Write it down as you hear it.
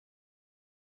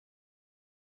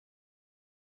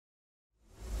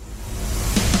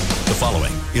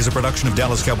following is a production of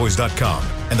DallasCowboys.com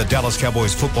and the Dallas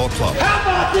Cowboys Football Club. How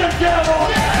about them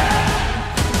Cowboys? Yeah!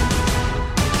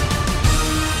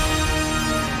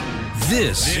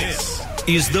 This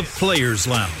is the Players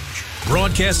Lounge,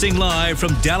 broadcasting live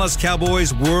from Dallas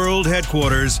Cowboys World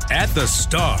Headquarters at the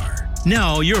Star.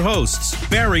 Now your hosts,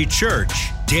 Barry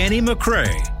Church, Danny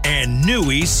McClay, and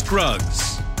Newey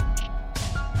Scruggs.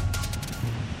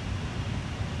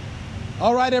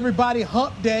 All right, everybody,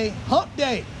 hump day.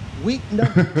 Week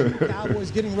number 2,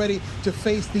 Cowboys getting ready to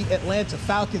face the Atlanta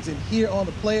Falcons. And here on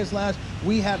the Players Lounge,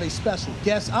 we have a special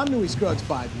guest. I'm Newey Scruggs,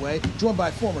 by the way, joined by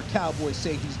former Cowboys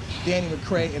safeties Danny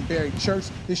McClay and Barry Church.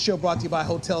 This show brought to you by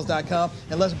Hotels.com.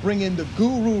 And let's bring in the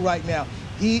guru right now.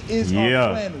 He is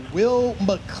our friend, Will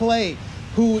McClay,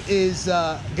 who is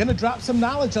going to drop some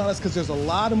knowledge on us because there's a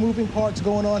lot of moving parts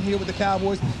going on here with the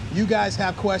Cowboys. You guys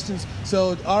have questions.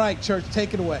 So, all right, Church,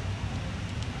 take it away.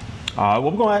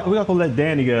 We're going to let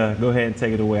Danny go ahead and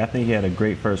take it away. I think he had a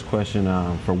great first question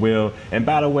for Will. And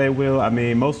by the way, Will, I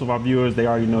mean, most of our viewers, they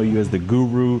already know you as the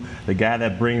guru, the guy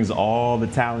that brings all the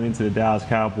talent into the Dallas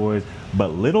Cowboys. But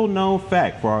little known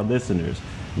fact for our listeners,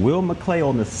 Will McClay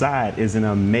on the side is an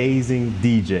amazing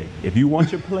DJ. If you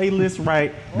want your playlist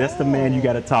right, that's the man you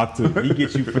got to talk to. He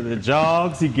gets you for the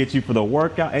jogs, he gets you for the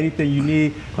workout, anything you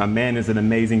need. My man is an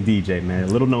amazing DJ, man. A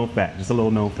little known fact, just a little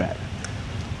known fact.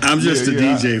 I'm just a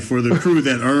DJ for the crew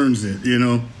that earns it, you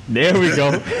know. There we go.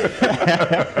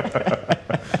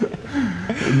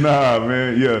 Nah,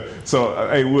 man, yeah. So,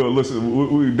 hey, Will, listen,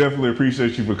 we definitely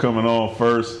appreciate you for coming on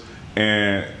first.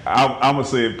 And I'm going to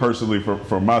say it personally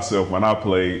for myself. When I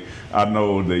played, I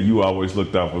know that you always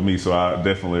looked out for me, so I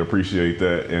definitely appreciate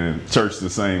that. And Church the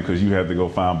same, because you had to go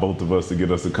find both of us to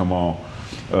get us to come on.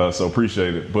 So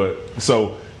appreciate it. But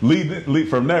so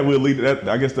from that, we'll lead that.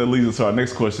 I guess that leads us to our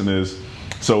next question is,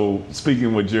 so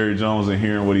speaking with Jerry Jones and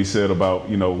hearing what he said about,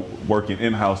 you know, working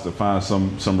in-house to find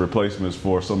some replacements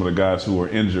for some of the guys who are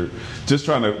injured, just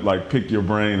trying to like pick your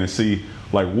brain and see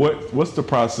like what's the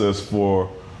process for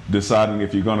deciding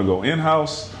if you're going to go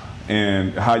in-house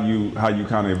and how you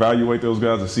kind of evaluate those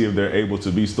guys to see if they're able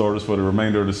to be starters for the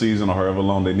remainder of the season or however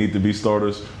long they need to be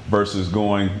starters versus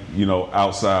going, you know,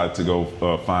 outside to go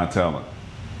find talent.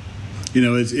 You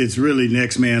know, it's really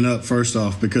next man up, first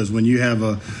off, because when you have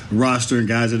a roster and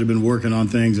guys that have been working on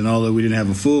things, and although we didn't have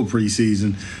a full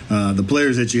preseason, the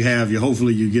players that you have,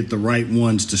 hopefully you get the right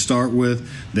ones to start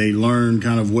with. They learn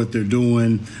kind of what they're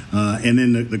doing. And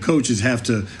then the coaches have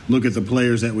to look at the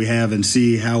players that we have and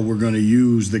see how we're going to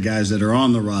use the guys that are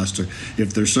on the roster.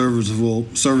 If they're serviceable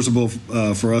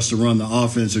for us to run the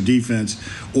offense or defense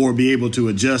or be able to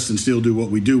adjust and still do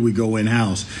what we do, we go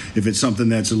in-house. If it's something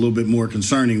that's a little bit more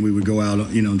concerning, we would go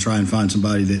out, you know, and try and find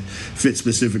somebody that fits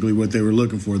specifically what they were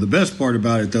looking for. The best part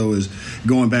about it, though, is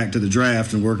going back to the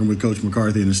draft and working with Coach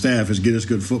McCarthy and the staff is get us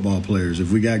good football players.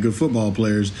 If we got good football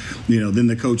players, you know, then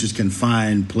the coaches can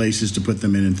find places to put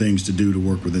them in and things to do to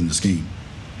work within the scheme.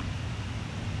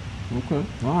 Okay.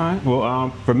 All right.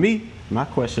 Well, for me, my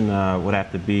question would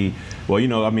have to be, well, you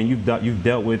know, I mean, you've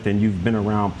dealt with and you've been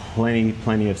around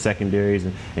plenty of secondaries,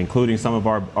 including some of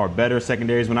our better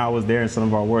secondaries when I was there and some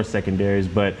of our worst secondaries.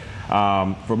 But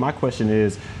for my question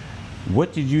is,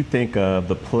 what did you think of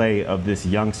the play of this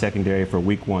young secondary for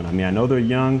week 1? I mean, I know they're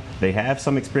young. They have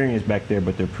some experience back there,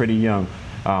 but they're pretty young.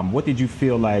 What did you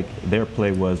feel like their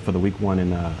play was for the week 1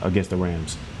 against the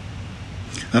Rams?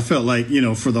 I felt like, you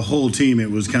know, for the whole team,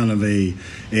 it was kind of a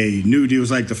new deal. It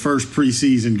was like the first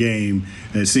preseason game,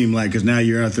 it seemed like, because now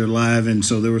you're out there live. And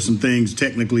so there were some things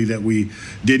technically that we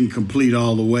didn't complete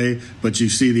all the way, but you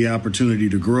see the opportunity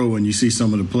to grow and you see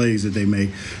some of the plays that they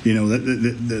make. You know,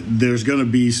 there's going to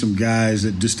be some guys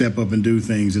that just step up and do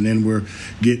things. And then we're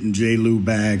getting J. Lou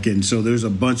back. And so there's a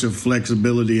bunch of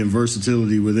flexibility and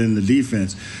versatility within the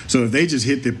defense. So if they just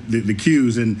hit the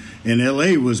cues, and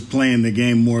L.A. was playing the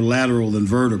game more lateral than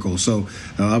vertical. So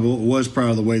I was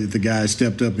proud of the way that the guys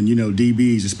stepped up, and, you know,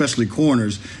 DBs, especially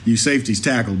corners, you safeties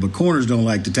tackled, but corners don't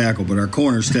like to tackle, but our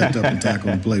corners stepped up and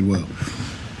tackled and played well.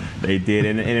 They did.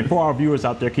 And for our viewers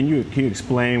out there, can you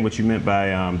explain what you meant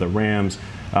by the Rams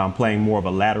playing more of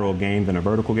a lateral game than a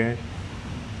vertical game?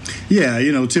 Yeah,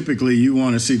 you know, typically you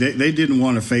want to see they didn't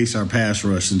want to face our pass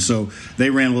rush, and so they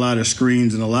ran a lot of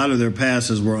screens, and a lot of their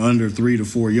passes were under 3 to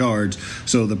 4 yards.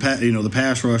 So the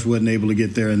pass rush wasn't able to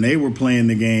get there, and they were playing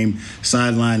the game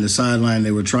sideline to sideline.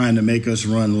 They were trying to make us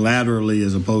run laterally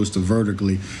as opposed to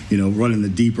vertically, you know, running the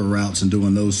deeper routes and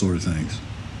doing those sort of things.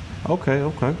 Okay.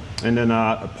 And then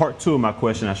part 2 of my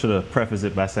question, I should have prefaced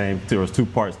it by saying there was 2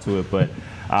 parts to it, but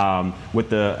with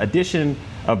the addition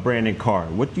of Brandon Carr.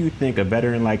 What do you think a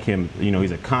veteran like him,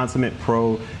 he's a consummate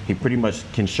pro. He pretty much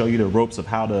can show you the ropes of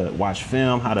how to watch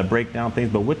film, how to break down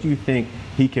things. But what do you think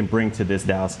he can bring to this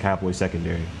Dallas Cowboys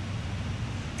secondary?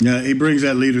 Yeah, he brings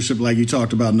that leadership like you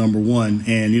talked about, number one.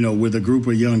 And, with a group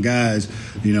of young guys,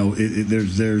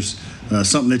 there's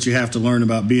something that you have to learn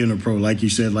about being a pro. Like you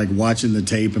said, like watching the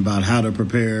tape about how to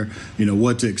prepare,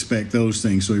 what to expect, those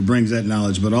things. So he brings that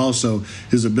knowledge, but also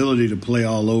his ability to play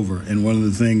all over. And one of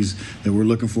the things that we're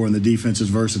looking for in the defense is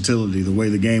versatility. The way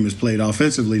the game is played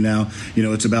offensively now,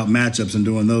 it's about matchups and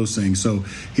doing those things. So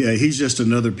he's just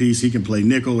another piece. He can play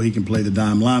nickel. He can play the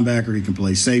dime linebacker. He can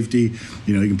play safety.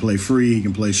 He can play free. He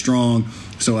can play strong.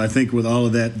 So I think with all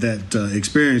of that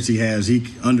experience he has, he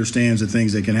understands the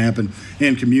things that can happen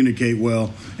and communicate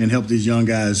well and help these young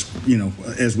guys,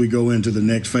 as we go into the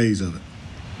next phase of it.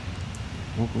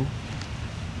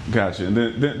 Gotcha. And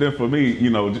then for me,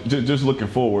 just looking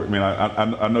forward,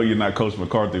 I know you're not Coach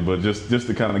McCarthy, but just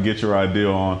to kind of get your idea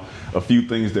on a few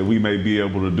things that we may be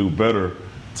able to do better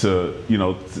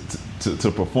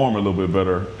to perform a little bit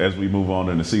better as we move on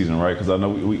in the season, right? Because I know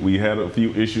we had a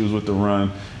few issues with the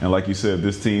run, and like you said,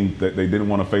 this team, that they didn't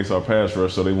want to face our pass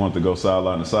rush, so they wanted to go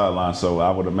sideline to sideline. So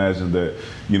I would imagine that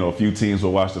a few teams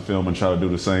will watch the film and try to do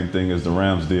the same thing as the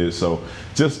Rams did. So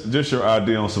just your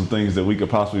idea on some things that we could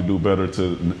possibly do better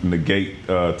to negate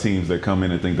teams that come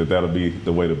in and think that that'll be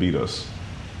the way to beat us.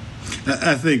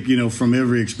 I think from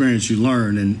every experience you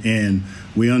learn, and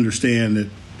we understand that.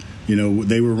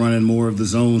 They were running more of the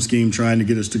zone scheme, trying to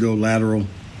get us to go lateral,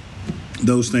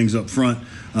 those things up front.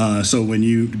 So when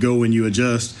you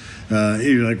adjust,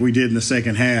 like we did in the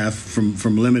second half,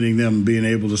 from limiting them being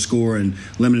able to score and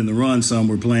limiting the run some,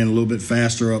 we're playing a little bit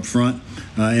faster up front.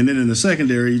 And then in the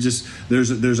secondary,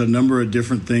 there's a number of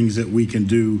different things that we can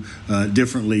do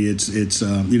differently. It's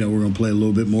we're going to play a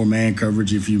little bit more man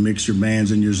coverage if you mix your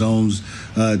mans and your zones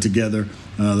together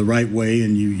the right way,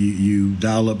 and you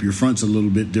dial up your fronts a little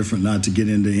bit different, not to get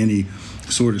into any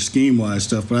sort of scheme-wise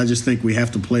stuff. But I just think we have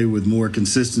to play with more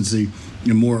consistency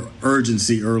and more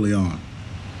urgency early on.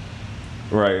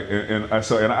 Right,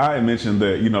 and I mentioned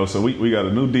that, so we got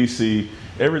a new DC.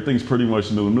 Everything's pretty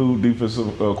much new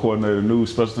defensive coordinator, new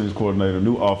special teams coordinator,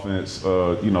 new offense.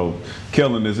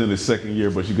 Kellen is in his second year,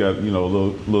 but you got, a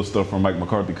little stuff from Mike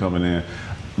McCarthy coming in.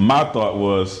 My thought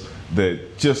was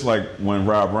that just like when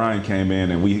Rob Ryan came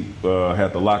in and we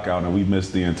had the lockout and we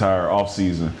missed the entire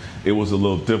offseason, it was a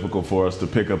little difficult for us to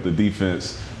pick up the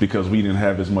defense because we didn't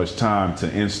have as much time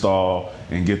to install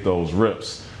and get those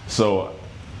reps. So,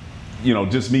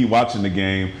 just me watching the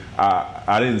game,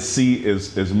 I didn't see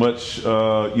as much,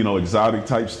 exotic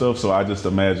type stuff. So I just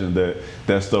imagine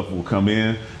that stuff will come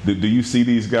in. Do you see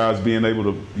these guys being able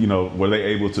to, were they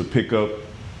able to pick up,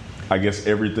 I guess,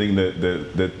 everything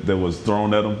that was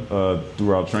thrown at them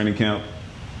throughout training camp?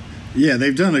 Yeah,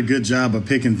 they've done a good job of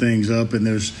picking things up, and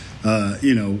there's,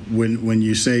 when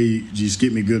you say just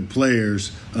get me good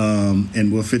players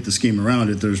and we'll fit the scheme around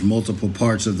it, there's multiple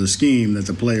parts of the scheme that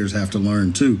the players have to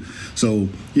learn too. So,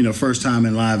 first time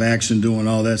in live action doing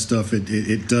all that stuff,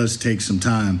 it does take some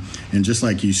time. And just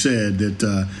like you said,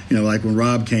 that, like when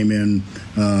Rob came in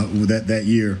that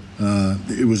year,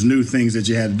 it was new things that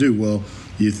you had to do. Well,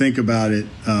 you think about it,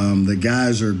 the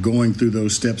guys are going through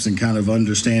those steps and kind of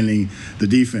understanding the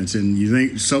defense. And you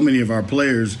think so many of our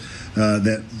players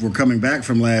that were coming back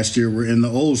from last year were in the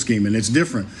old scheme. And it's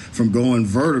different from going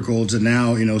vertical to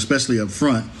now, especially up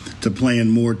front, to playing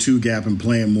more two-gap and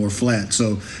playing more flat.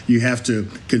 So you have to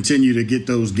continue to get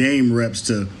those game reps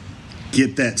to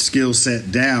get that skill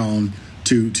set down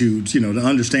to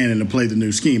understand and to play the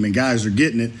new scheme. And guys are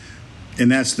getting it. And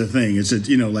that's the thing. It's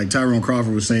like Tyrone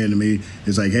Crawford was saying to me,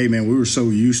 it's like, hey, man, we were so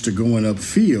used to going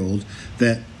upfield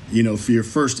that, for your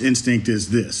first instinct is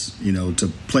this,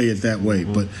 to play it that way.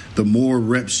 Mm-hmm. But the more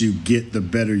reps you get, the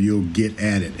better you'll get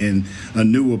at it. And a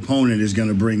new opponent is going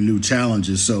to bring new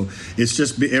challenges. So it's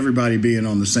just everybody being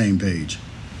on the same page.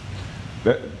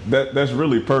 That's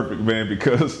really perfect, man,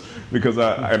 because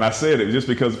I said it just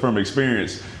because from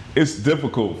experience. It's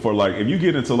difficult for if you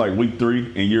get into week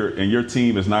 3 and your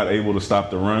team is not able to stop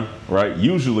the run, right?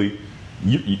 Usually,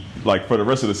 you for the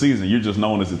rest of the season, you're just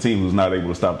known as a team who's not able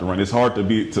to stop the run. It's hard to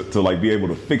be able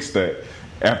to fix that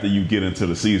after you get into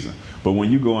the season. But when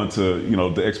you go into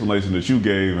the explanation that you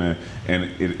gave, and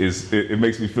it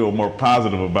makes me feel more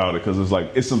positive about it, because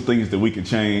it's some things that we can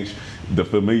change. The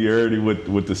familiarity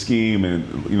with the scheme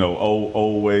and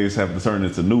old ways have to turn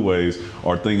into new ways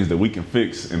are things that we can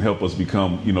fix and help us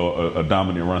become a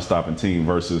dominant run stopping team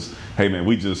versus, hey man,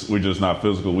 we're just not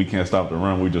physical, we can't stop the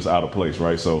run, we're just out of place,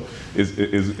 right? So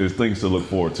it's things to look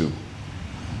forward to.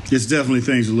 It's definitely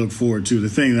things to look forward to. The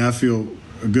thing that I feel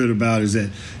good about is that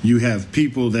you have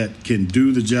people that can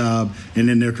do the job, and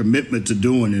then their commitment to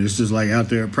doing it. It's just like out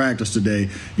there at practice today.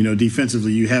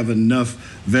 Defensively, you have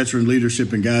enough veteran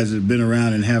leadership and guys that have been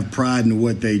around and have pride in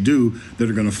what they do that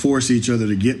are going to force each other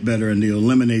to get better, and they'll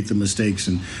eliminate the mistakes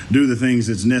and do the things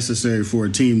that's necessary for a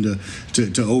team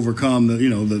to overcome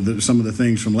some of the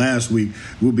things from last week.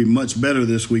 Will be much better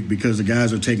this week because the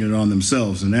guys are taking it on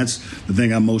themselves, and that's the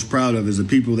thing I'm most proud of, is the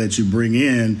people that you bring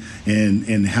in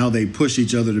and how they push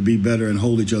each other to be better and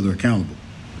hold each other accountable.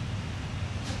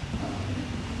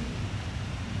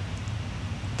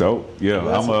 Dope. Yeah,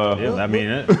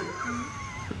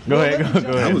 Go ahead.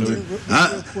 Go ahead.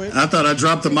 I thought I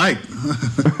dropped the mic.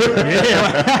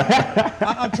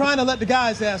 I'm trying to let the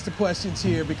guys ask the questions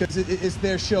here because it's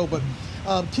their show. But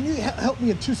can you help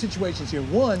me in two situations here?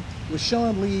 One, with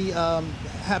Sean Lee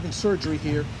having surgery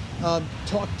here, can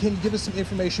you give us some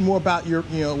information more about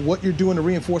what you're doing to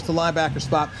reinforce the linebacker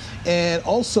spot? And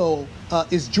also,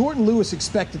 is Jordan Lewis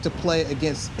expected to play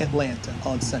against Atlanta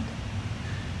on Sunday?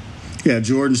 Yeah,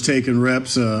 Jordan's taking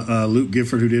reps. Luke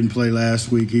Gifford, who didn't play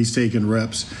last week, he's taking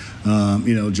reps.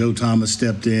 Joe Thomas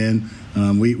stepped in.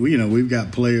 We've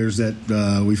got players that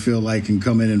we feel like can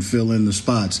come in and fill in the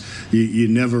spots. You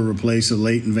never replace a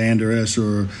Leighton Vander Esch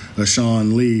or a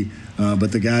Sean Lee,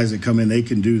 but the guys that come in, they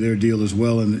can do their deal as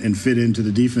well and fit into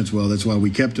the defense well. That's why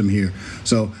we kept them here.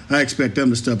 So I expect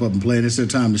them to step up and play, and it's their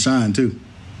time to shine too.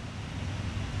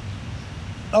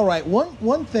 All right,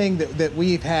 one thing that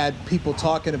we've had people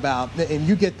talking about, and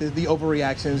you get the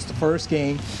overreaction, it's the first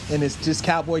game, and it's just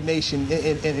Cowboy Nation,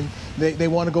 and they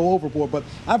want to go overboard. But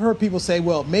I've heard people say,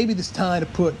 well, maybe it's time to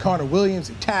put Connor Williams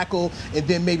at tackle, and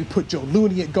then maybe put Joe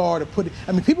Looney at guard.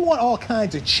 People want all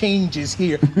kinds of changes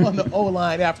here on the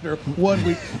O-line after 1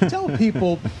 week. Tell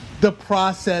people the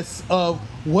process of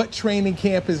what training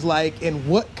camp is like and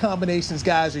what combinations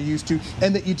guys are used to,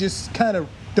 and that you just kind of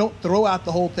don't throw out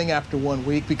the whole thing after 1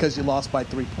 week because you lost by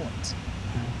 3 points.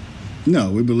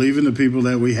 No, we believe in the people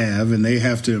that we have, and they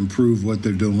have to improve what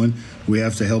they're doing. We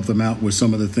have to help them out with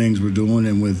some of the things we're doing.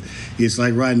 And it's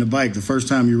like riding a bike. The first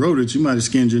time you rode it, you might have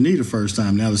skinned your knee the first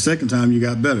time. Now, the second time, you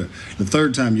got better. The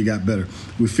third time, you got better.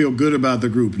 We feel good about the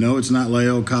group. No, it's not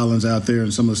Lael Collins out there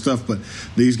and some of the stuff, but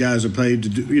these guys are paid to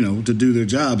do their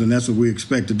jobs, and that's what we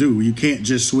expect to do. You can't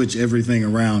just switch everything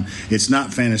around. It's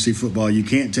not fantasy football. You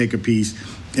can't take a piece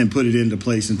and put it into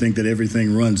place and think that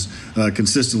everything runs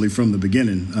consistently from the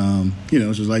beginning.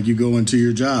 It's just like you go into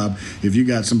your job. If you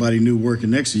got somebody new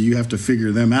working next to you, you have to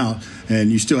figure them out, and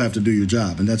you still have to do your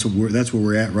job. And that's where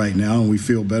we're at right now, and we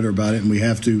feel better about it. And we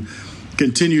have to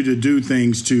continue to do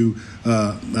things to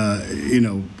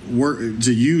work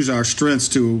to use our strengths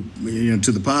to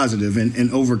the positive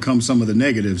and overcome some of the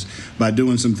negatives by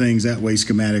doing some things that way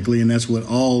schematically, and that's what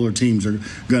all our teams are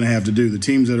going to have to do. The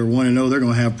teams that are 1-0, they're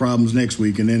going to have problems next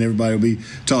week, and then everybody will be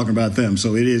talking about them.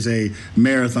 So it is a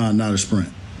marathon, not a sprint.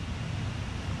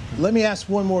 Let me ask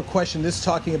one more question. This is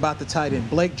talking about the tight end,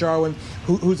 Blake Jarwin,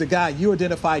 who's a guy you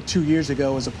identified 2 years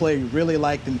ago as a player you really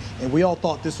liked, and we all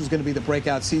thought this was going to be the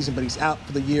breakout season, but he's out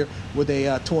for the year with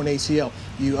a torn ACL.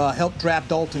 You helped draft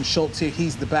Dalton Schultz here.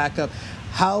 He's the backup.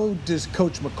 How does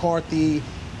Coach McCarthy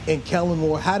and Kellen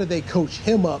Moore, how do they coach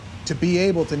him up to be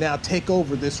able to now take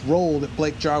over this role that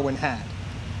Blake Jarwin had?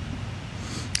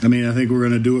 I think we're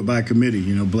going to do it by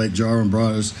committee. Blake Jarwin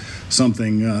brought us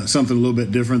something a little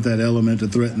bit different, that element to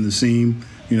threaten the seam,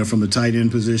 from the tight end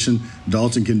position.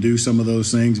 Dalton can do some of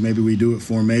those things. Maybe we do it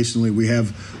formationally. We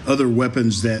have other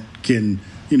weapons that can,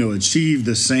 achieve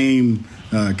the same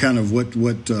kind of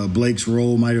what Blake's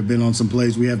role might have been on some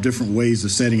plays. We have different ways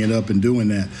of setting it up and doing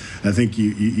that. I think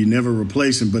you never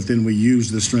replace him, but then we use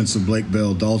the strengths of Blake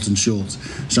Bell, Dalton Schultz,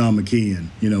 Sean McKeon.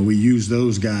 We use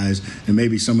those guys and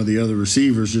maybe some of the other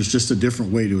receivers. There's just a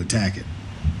different way to attack it.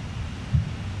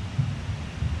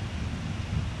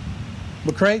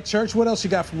 McClay, Church, what else you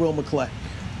got from Will McClay?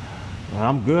 Well,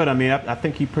 I'm good. I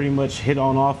think he pretty much hit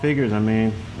on all figures.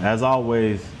 As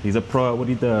always, he's a pro at what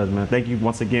he does, man. Thank you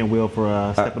once again, Will,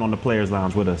 for stepping on the Players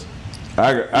Lounge with us.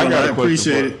 I got a question.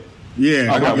 Appreciate it.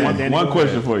 Yeah, I got one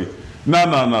question for you.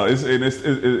 No. It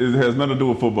has nothing to do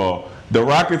with football. The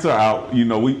Rockets are out.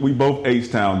 We both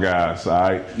H-Town guys, all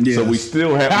right? Yes. So we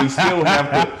still have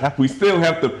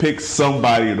to pick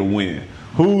somebody to win.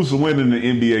 Who's winning the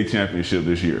NBA championship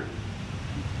this year?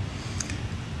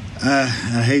 I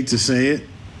hate to say it,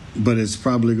 but it's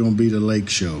probably going to be the Lake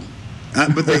Show.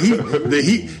 But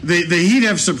the Heat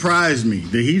have surprised me.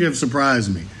 The Heat have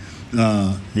surprised me.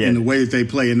 in the way that they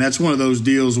play. And that's one of those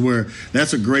deals where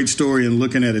that's a great story in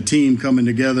looking at a team coming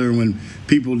together when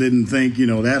people didn't think,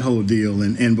 that whole deal.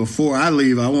 And before I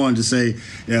leave, I wanted to say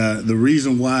the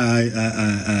reason why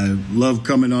I love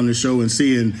coming on the show and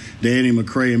seeing Danny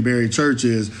McClay and Barry Church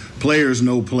is players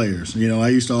know players. I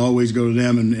used to always go to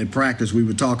them and at practice we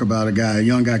would talk about a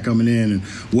young guy coming in and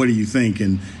what do you think?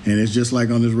 And it's just like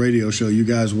on this radio show, you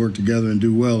guys work together and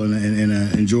do well, and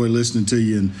I enjoy listening to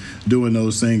you and doing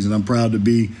those things. And I'm proud to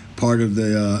be part of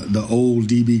the old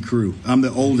DB crew. I'm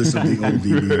the oldest of the old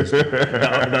DBs.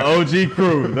 the OG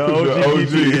crew. The OG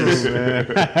crew, man.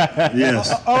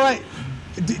 Yes. All right.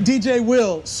 DJ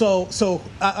Will, so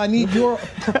I need your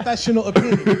professional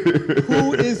opinion.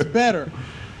 Who is better,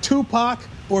 Tupac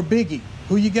or Biggie?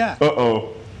 Who you got?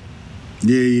 Uh-oh.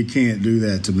 Yeah, you can't do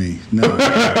that to me. No.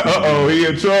 Uh-oh, he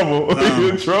in trouble. He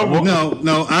in trouble.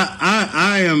 No.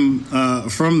 I am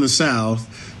from the South,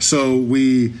 so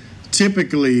we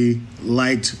typically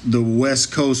liked the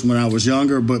West Coast when I was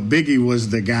younger, but Biggie was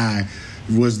the guy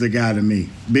to me.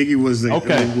 Biggie was the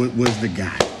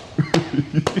guy.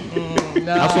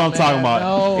 That's what I'm talking about.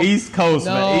 No, East Coast,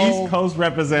 man. East Coast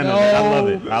representative.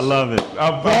 I love it.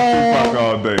 I'm Tupac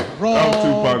all day. I'm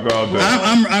Tupac all day.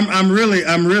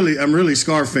 I'm really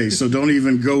Scarface, so don't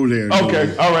even go there. Okay,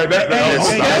 dude. all right.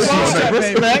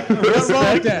 Respect. What's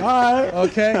wrong with that? All right.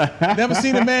 Okay. Never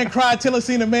seen a man cry till I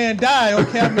seen a man die.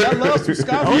 Okay. I love some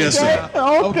Scarface. Yes, sir.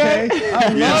 Okay. I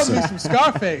love me some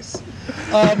Scarface.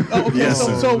 Okay. Yes,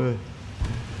 so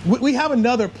we have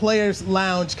another Players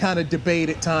Lounge kind of debate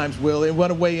at times, Will, and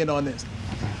want to weigh in on this.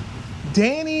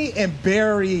 Danny and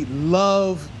Barry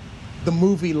love the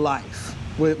movie Life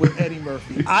with Eddie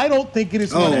Murphy. I don't think it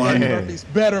is one of Eddie Murphy's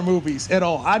better movies at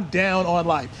all. I'm down on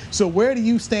Life. So where do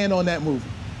you stand on that movie?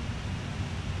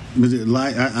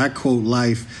 I quote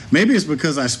Life. Maybe it's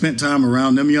because I spent time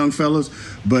around them young fellas,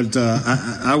 but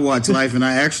I watch Life, and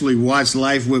I actually watched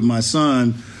Life with my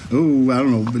son. Oh, I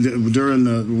don't know.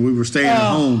 We were staying at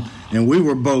home, and we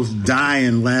were both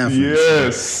dying laughing.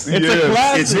 Yes, it's a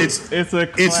classic. It's a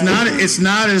classic. It's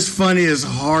not as funny as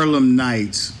Harlem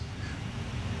Nights.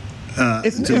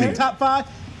 Is it top five?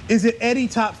 Is it Eddie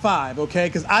top five? Okay,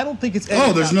 because I don't think it's Eddie.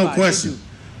 Oh, there's top no five. question.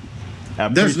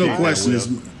 There's no question.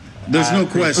 There's no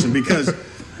question because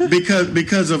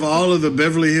of all of the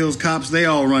Beverly Hills Cops, they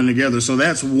all run together. So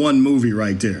that's one movie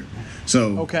right there.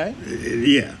 So okay,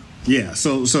 yeah.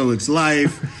 So it's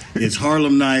Life, it's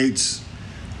Harlem Nights,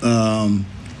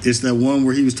 it's that one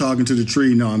where he was talking to the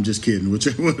tree. No, I'm just kidding.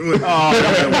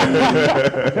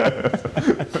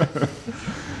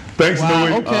 Thanks, wow,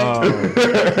 Louis. Okay.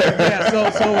 Yeah.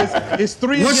 So it's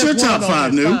three. What's your top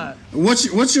five, New?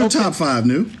 What's your top five,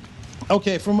 New?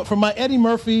 Okay, from my Eddie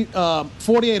Murphy,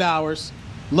 48 Hours.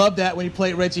 Love that when he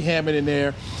played Reggie Hammond in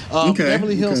there.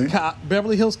 Beverly Hills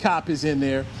Cop is in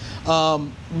there.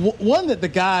 One that the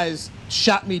guys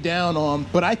shot me down on,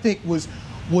 but I think was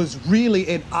really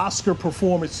an Oscar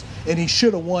performance, and he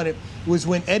should have won it, was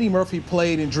when Eddie Murphy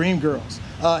played in Dreamgirls.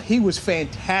 He was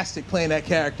fantastic playing that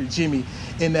character, Jimmy,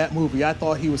 in that movie. I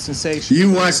thought he was sensational.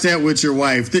 You watched that with your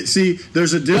wife. See,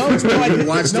 there's a difference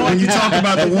when you talk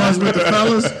about the ones with the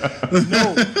fellas.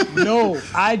 No,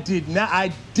 I did not.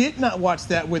 I did not watch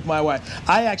that with my wife.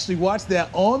 I actually watched that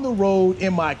on the road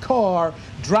in my car,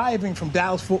 driving from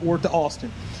Dallas-Fort Worth to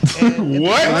Austin. And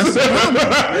what?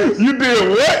 You did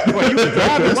what? Well, you were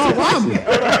driving. That's the problem.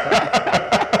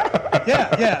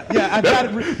 Yeah. I got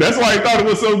it. That's why he thought it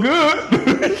was so good.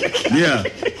 Yeah.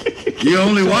 You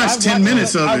only watched 10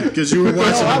 minutes of it because you were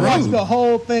watching I watched the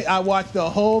whole thing. I watched the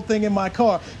whole thing in my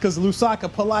car because Lusaka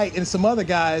Polite and some other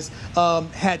guys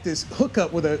had this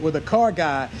hookup with a car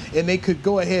guy, and they could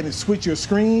go ahead and switch your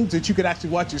screens that you could actually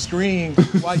watch your screen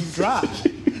while you drive.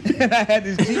 And I had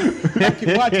this Jeep. I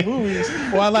could watch movies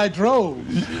while I drove.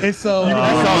 And so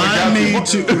remind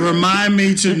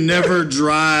me to never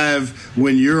drive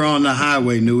when you're on the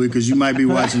highway, Newey, because you might be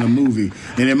watching a movie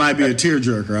and it might be a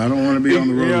tearjerker. I don't want to be on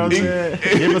the road. He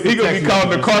gonna be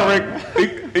called the car wreck.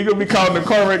 He gonna be called the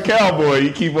car wreck cowboy.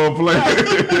 He keep on playing.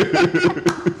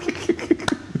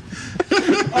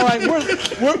 All right,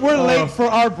 we're late for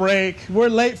our break. Will,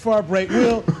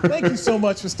 thank you so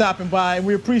much for stopping by, and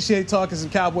we appreciate talking some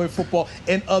Cowboy football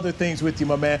and other things with you,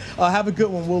 my man. Have a good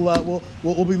one.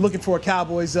 We'll be looking for a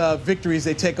Cowboys victory as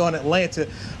they take on Atlanta,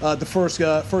 the first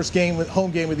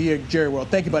home game of the year, Jerry World.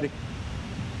 Thank you, buddy.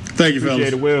 Thank you, fellas.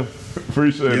 Appreciate it, Will.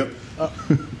 Appreciate it.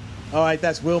 All right,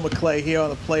 that's Will McClay here on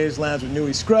the Players Lounge with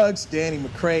Newey Scruggs, Danny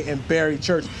McClay, and Barry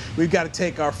Church. We've got to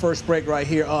take our first break right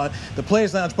here on the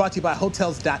Players Lounge, brought to you by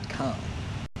Hotels.com.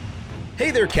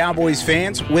 Hey there, Cowboys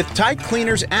fans. With Tide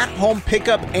Cleaners at-home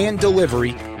pickup and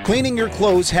delivery, Cleaning your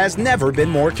clothes has never been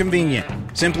more convenient.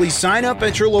 Simply sign up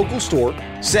at your local store,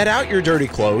 set out your dirty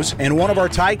clothes, and one of our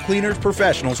Tide Cleaners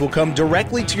professionals will come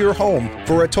directly to your home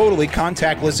for a totally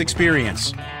contactless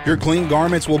experience. Your clean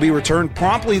garments will be returned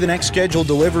promptly the next scheduled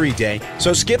delivery day,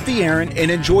 so skip the errand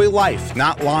and enjoy life,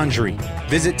 not laundry.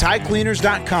 Visit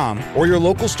TideCleaners.com or your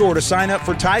local store to sign up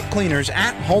for Tide Cleaners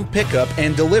at-home pickup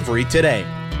and delivery today.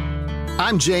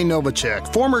 I'm Jay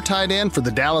Novacek, former tight end for the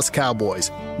Dallas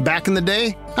Cowboys. Back in the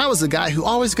day, I was the guy who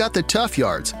always got the tough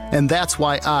yards, and that's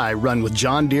why I run with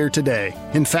John Deere today.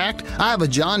 In fact, I have a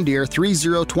John Deere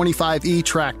 3025E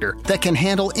tractor that can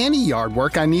handle any yard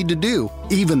work I need to do,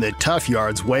 even the tough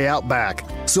yards way out back.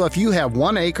 So if you have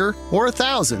 1 acre or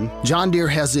 1,000, John Deere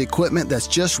has the equipment that's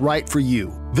just right for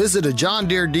you. Visit a John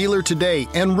Deere dealer today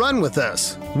and run with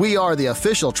us. We are the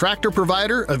official tractor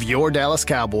provider of your Dallas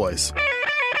Cowboys.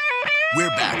 We're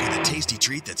back with a tasty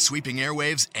treat that's sweeping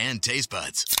airwaves and taste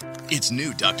buds. It's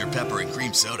new Dr. Pepper and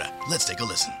Cream Soda. Let's take a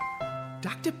listen.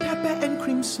 Dr. Pepper and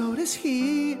Cream Soda's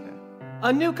here.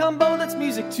 A new combo that's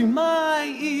music to my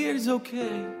ears,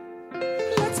 okay.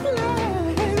 Let's play.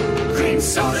 Cream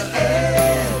Soda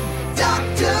and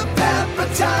Dr.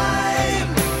 Pepper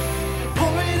time.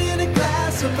 Pour it in a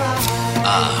glass of ice.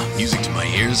 Ah, music to my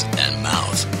ears and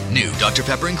mouth. New Dr.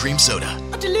 Pepper and Cream Soda.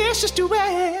 A delicious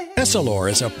duet. Essilor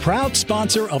is a proud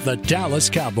sponsor of the Dallas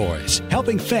Cowboys,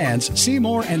 helping fans see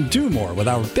more and do more with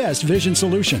our best vision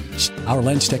solutions. Our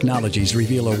lens technologies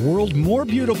reveal a world more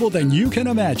beautiful than you can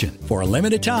imagine. For a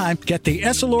limited time, get the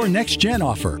Essilor Next Gen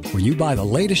offer. When you buy the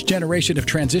latest generation of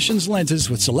Transitions lenses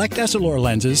with select Essilor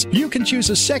lenses, you can choose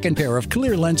a second pair of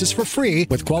clear lenses for free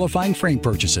with qualifying frame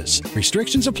purchases.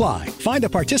 Restrictions apply. Find a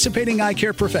participating eye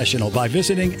care professional by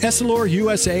visiting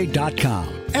EssilorUSA.com.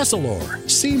 Essilor.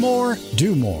 See more,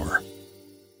 do more.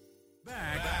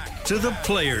 Back to the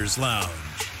Players Lounge.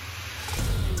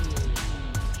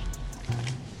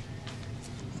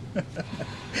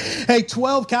 Hey,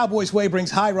 12 Cowboys Way brings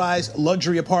high-rise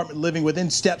luxury apartment living within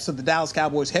steps of the Dallas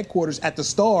Cowboys headquarters at the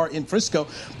Star in Frisco,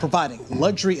 providing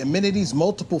luxury amenities,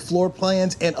 multiple floor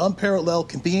plans, and unparalleled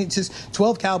conveniences.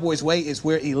 12 Cowboys Way is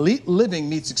where elite living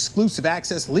meets exclusive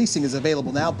access. Leasing is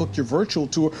available now. Book your virtual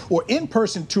tour or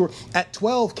in-person tour at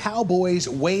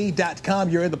 12cowboysway.com.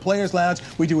 You're in the Players Lounge.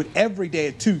 We do it every day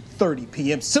at 2:30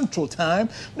 p.m. Central Time.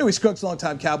 Newy Scruggs,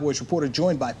 longtime Cowboys reporter,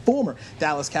 joined by former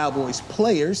Dallas Cowboys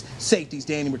players, safeties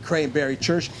Danny McClay and Barry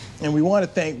Church. And we want to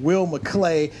thank Will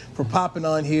McClay for popping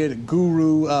on here, the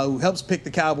guru who helps pick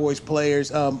the Cowboys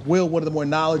players. Will, one of the more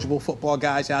knowledgeable football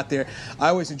guys out there. I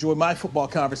always enjoy my football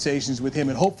conversations with him,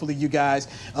 and hopefully you guys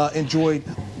enjoyed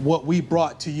what we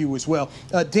brought to you as well.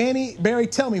 Danny, Barry,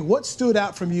 tell me, what stood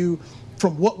out from you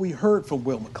from what we heard from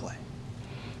Will McClay?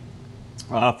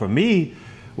 For me,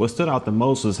 what stood out the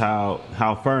most was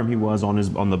how firm he was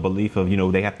on the belief of,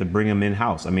 they have to bring him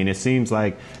in-house. I mean, it seems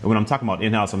like when I'm talking about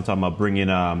in-house, I'm talking about bringing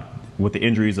with the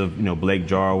injuries of, Blake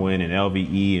Jarwin and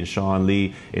LVE and Sean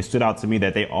Lee. It stood out to me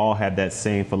that they all had that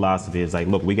same philosophy. It's like,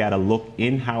 look, we got to look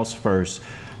in-house first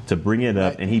to bring it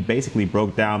up. And he basically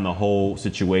broke down the whole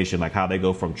situation, like how they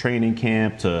go from training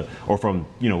camp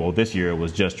this year it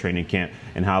was just training camp,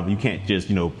 and how you can't just,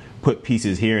 put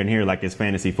pieces here and here like it's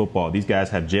fantasy football. These guys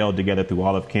have gelled together through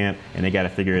all of camp, and they got to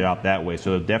figure it out that way.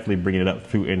 So definitely bringing it up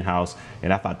through in-house,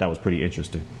 and I thought that was pretty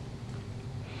interesting.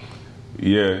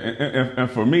 Yeah,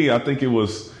 and for me, I think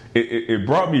it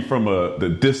brought me from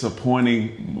the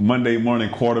disappointing Monday morning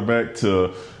quarterback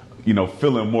to,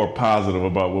 feeling more positive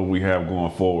about what we have going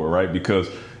forward, right? Because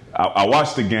I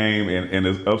watched the game, and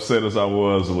as upset as I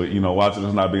was with, watching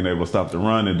us not being able to stop the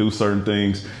run and do certain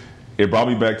things, it brought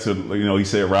me back to, he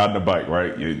said riding a bike,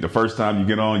 right? The first time you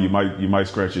get on, you might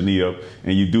scratch your knee up,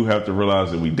 and you do have to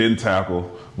realize that we didn't tackle,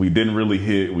 we didn't really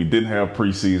hit, we didn't have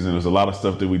preseason. There's a lot of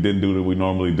stuff that we didn't do that we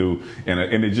normally do, and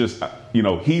it just,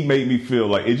 he made me feel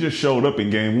like it just showed up in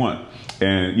game one.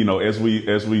 And as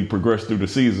we progress through the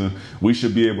season, we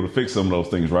should be able to fix some of those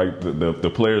things, right?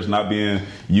 The players not being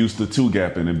used to two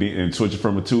gapping and switching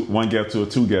from one gap to a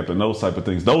two gap and those type of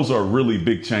things. Those are really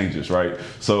big changes, right?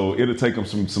 So it'll take them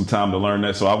some time to learn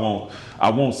that. So I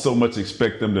won't so much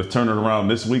expect them to turn it around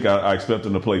this week. I expect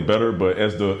them to play better, but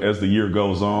as the year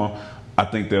goes on, I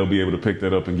think they'll be able to pick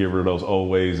that up and get rid of those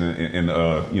old ways and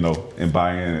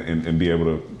buy in and be able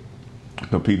to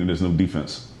compete in this new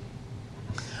defense.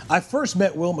 I first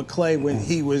met Will McClay when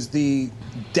he was the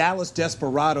Dallas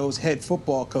Desperados head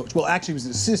football coach. Well, actually, he was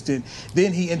an assistant.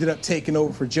 Then he ended up taking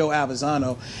over for Joe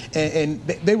Avezzano, and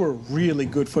they were a really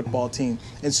good football team.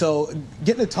 And so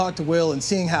getting to talk to Will and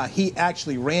seeing how he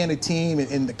actually ran a team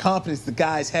and the confidence the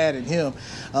guys had in him,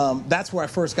 that's where I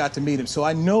first got to meet him. So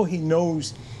I know he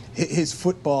knows his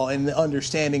football and the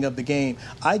understanding of the game.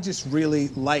 I just really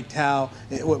liked how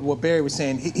what Barry was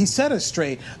saying. He set us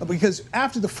straight because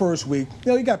after the first week,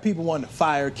 you got people wanting to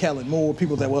fire Kellen Moore.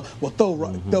 People that will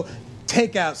throw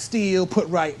take out Steele, put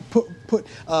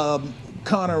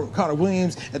Connor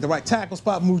Williams at the right tackle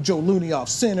spot, move Joe Looney off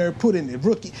center, put in the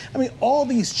rookie. I mean, all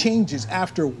these changes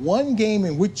after one game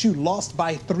in which you lost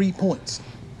by 3 points.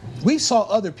 We saw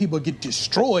other people get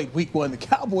destroyed week one. The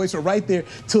Cowboys were right there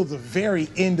till the very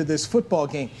end of this football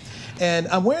game. And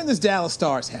I'm wearing this Dallas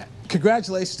Stars hat.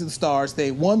 Congratulations to the Stars.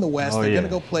 They won the West. They're going to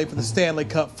go play for the Stanley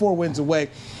Cup, 4 wins away.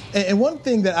 And one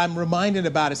thing that I'm reminded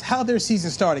about is how their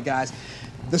season started, guys.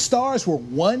 The Stars were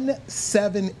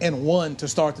 1-7-1 to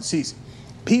start the season.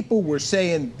 People were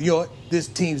saying, this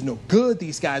team's no good.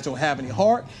 These guys don't have any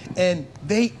heart, and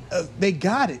they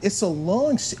got it. It's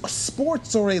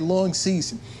sports are a long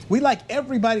season. We like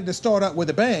everybody to start out with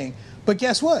a bang, but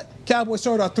guess what? Cowboys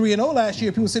started out 3-0 last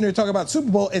year. People sitting there talking about Super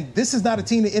Bowl, and this is not a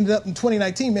team that ended up in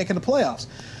 2019 making the playoffs.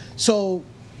 So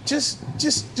just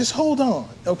hold on,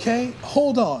 okay?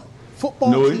 Hold on.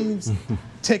 Football teams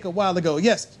take a while to go.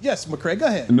 Yes, McClay, go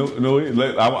ahead.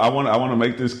 I want to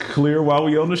make this clear while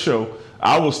we're on the show.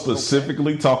 I was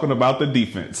specifically talking about the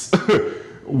defense.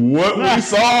 What we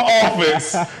saw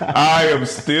offense, I am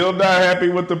still not happy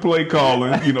with the play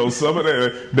calling. Some of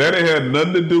that had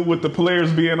nothing to do with the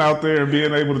players being out there and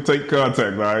being able to take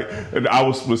contact, right? And I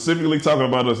was specifically talking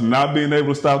about us not being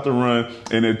able to stop the run,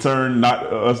 and in turn,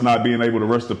 us not being able to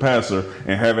rush the passer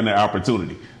and having the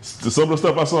opportunity. Some of the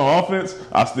stuff I saw on offense,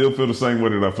 I still feel the same way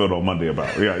that I felt on Monday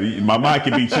about. Yeah, my mind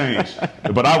can be changed,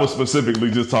 but I was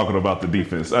specifically just talking about the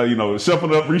defense.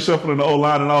 Reshuffling the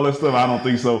O-line and all that stuff, I don't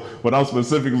think so. But I'm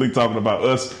specifically talking about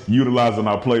us utilizing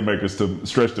our playmakers to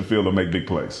stretch the field and make big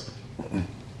plays.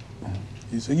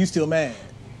 So you still mad?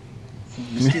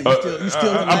 You still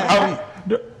mad?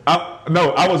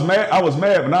 No, I was mad.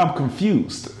 but now I'm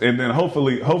confused. And then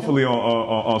hopefully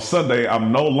on Sunday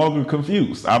I'm no longer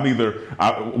confused. I'm either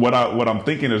what I'm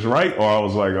thinking is right, or I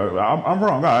was like I'm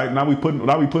wrong. All right, now we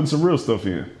putting some real stuff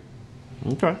in.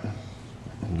 Okay.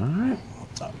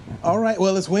 All right.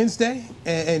 Well, it's Wednesday,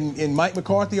 and Mike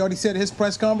McCarthy already said at his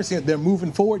press conference they're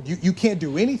moving forward. You can't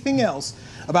do anything else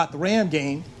about the Ram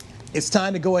game. It's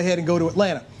time to go ahead and go to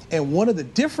Atlanta. And one of the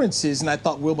differences, and I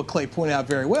thought Will McClay pointed out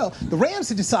very well, the Rams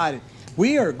had decided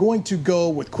we are going to go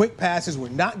with quick passes. We're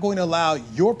not going to allow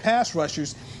your pass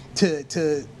rushers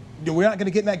to we're not going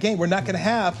to get in that game. We're not going to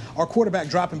have our quarterback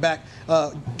dropping back,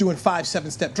 doing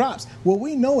 5-7-step drops. Well,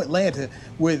 we know Atlanta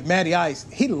with Matty Ice,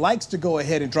 he likes to go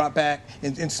ahead and drop back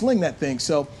and sling that thing.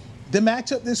 So the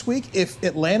matchup this week, if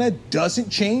Atlanta doesn't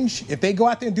change, if they go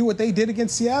out there and do what they did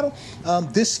against Seattle,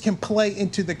 this can play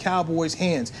into the Cowboys'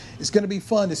 hands. It's going to be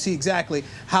fun to see exactly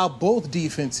how both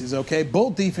defenses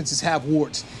have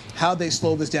warts, how they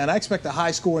slow this down. I expect a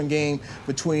high-scoring game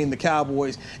between the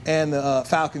Cowboys and the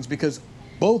Falcons because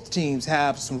both teams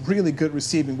have some really good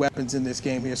receiving weapons in this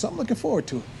game here. So I'm looking forward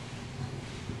to it.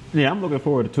 Yeah, I'm looking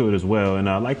forward to it as well. And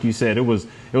like you said, it was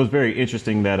very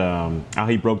interesting that how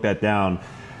he broke that down.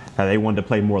 They wanted to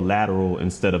play more lateral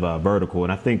instead of vertical,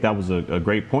 and I think that was a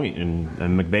great point. And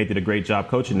McVay did a great job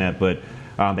coaching that. But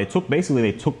they took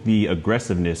the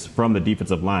aggressiveness from the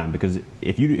defensive line, because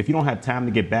if you don't have time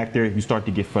to get back there, you start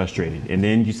to get frustrated, and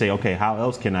then you say, okay, how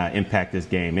else can I impact this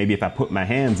game? Maybe if I put my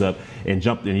hands up and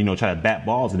jump and try to bat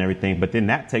balls and everything, but then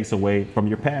that takes away from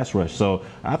your pass rush. So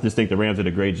I just think the Rams did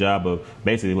a great job of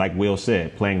basically, like Will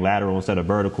said, playing lateral instead of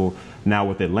vertical. Now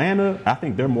with Atlanta, I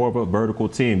think they're more of a vertical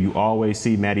team. You always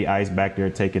see Matty Ice back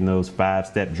there taking those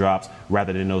 5-step drops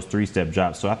rather than those 3-step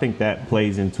drops. So I think that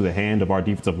plays into the hand of our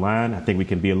defensive line. I think we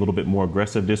can be a little bit more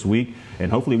aggressive this week,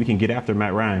 and hopefully we can get after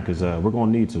Matt Ryan, because we're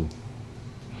going to need to.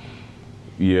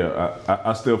 Yeah,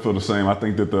 I still feel the same. I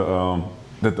think that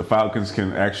the Falcons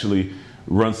can actually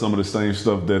run some of the same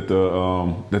stuff that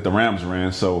the Rams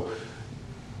ran. So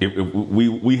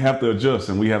we have to adjust,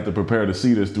 and we have to prepare to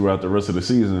see this throughout the rest of the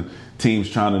season.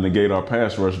 Teams trying to negate our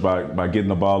pass rush by getting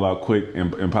the ball out quick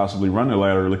and possibly running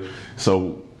laterally.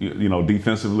 So,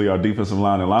 defensively, our defensive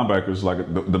line and linebackers,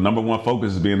 like the number one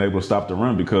focus is being able to stop the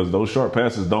run, because those short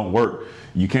passes don't work.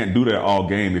 You can't do that all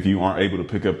game if you aren't able to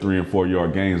pick up 3- and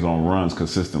 4-yard gains on runs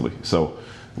consistently. So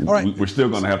we're still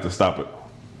going to have to stop it.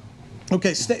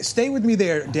 Okay, stay with me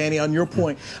there, Danny, on your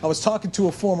point. I was talking to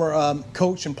a former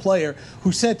coach and player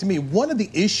who said to me one of the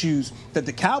issues that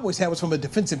the Cowboys had was from a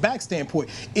defensive back standpoint.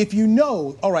 If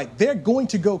all right, they're going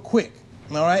to go quick.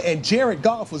 All right, and Jared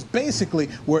Goff was basically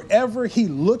wherever he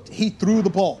looked, he threw the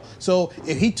ball. So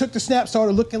if he took the snap,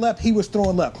 started looking left, he was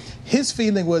throwing left. His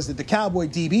feeling was that the Cowboy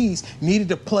DBs needed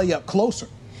to play up closer.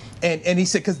 And he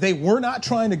said because they were not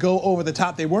trying to go over the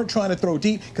top. They weren't trying to throw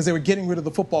deep because they were getting rid of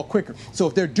the football quicker. So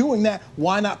if they're doing that,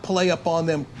 why not play up on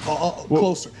them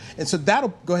closer? And so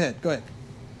that'll – go ahead.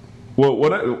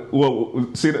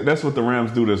 Well, see, that's what the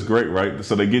Rams do that's great, right?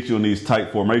 So they get you in these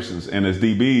tight formations. And as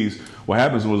DBs, what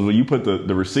happens was when you put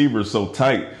the receivers so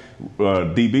tight,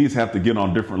 DBs have to get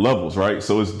on different levels, right?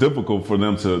 So it's difficult for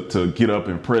them to get up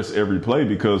and press every play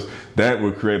because that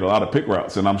would create a lot of pick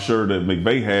routes. And I'm sure that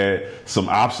McVay had some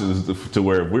options to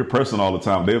where if we're pressing all the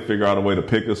time, they'll figure out a way to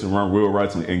pick us and run wheel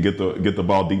routes and get the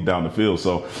ball deep down the field.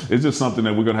 So it's just something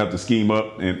that we're going to have to scheme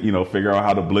up and, figure out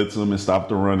how to blitz them and stop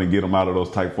the run and get them out of those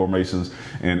tight formations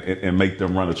and make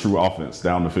them run a true offense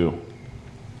down the field.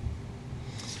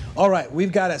 All right,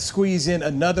 we've got to squeeze in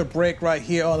another break right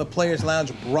here on the Players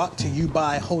Lounge, brought to you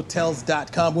by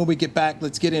Hotels.com. When we get back,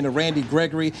 let's get into Randy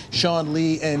Gregory, Sean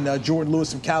Lee, and Jordan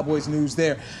Lewis from Cowboys News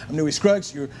there. I'm Newy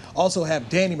Scruggs. You also have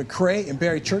Danny McClay and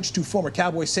Barry Church, two former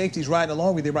Cowboys safeties, riding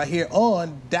along with you right here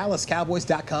on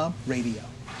DallasCowboys.com radio.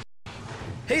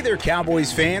 Hey there,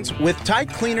 Cowboys fans. With Tide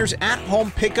Cleaners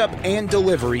at-home pickup and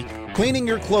delivery, cleaning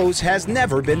your clothes has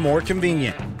never been more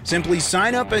convenient. Simply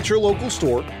sign up at your local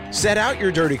store, set out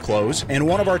your dirty clothes, and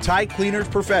one of our Tide Cleaners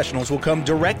professionals will come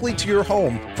directly to your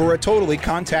home for a totally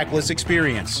contactless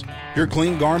experience. Your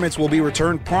clean garments will be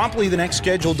returned promptly the next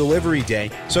scheduled delivery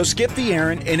day, so skip the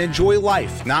errand and enjoy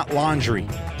life, not laundry.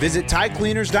 Visit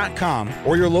TideCleaners.com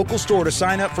or your local store to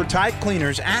sign up for Tide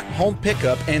Cleaners at-home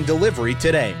pickup and delivery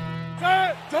today.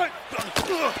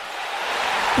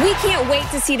 We can't wait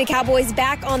to see the Cowboys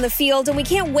back on the field, and we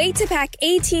can't wait to pack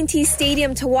AT&T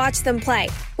Stadium to watch them play.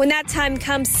 When that time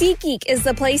comes, SeatGeek is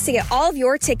the place to get all of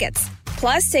your tickets.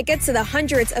 Plus, tickets to the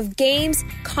hundreds of games,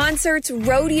 concerts,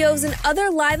 rodeos, and other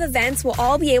live events we'll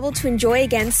all be able to enjoy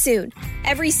again soon.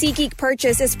 Every SeatGeek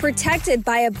purchase is protected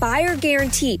by a buyer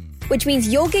guarantee, which means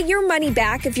you'll get your money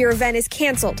back if your event is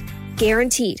canceled.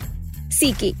 Guaranteed.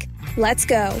 SeatGeek. Let's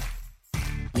go.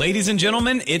 Ladies and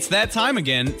gentlemen, it's that time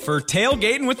again for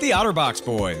Tailgating with the OtterBox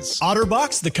Boys.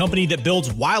 OtterBox, the company that builds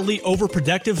wildly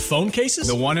overprotective phone cases?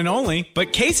 The one and only.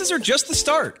 But cases are just the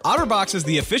start. OtterBox is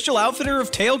the official outfitter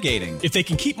of tailgating. If they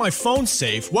can keep my phone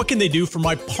safe, what can they do for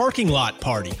my parking lot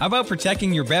party? How about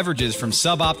protecting your beverages from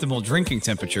suboptimal drinking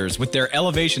temperatures with their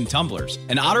elevation tumblers?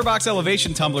 And OtterBox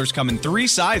elevation tumblers come in 3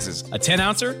 sizes: a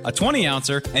 10-ouncer, a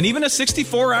 20-ouncer, and even a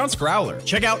 64-ounce growler.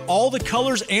 Check out all the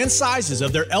colors and sizes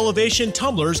of their elevation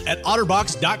tumblers at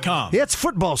OtterBox.com. It's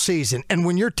football season, and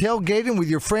when you're tailgating with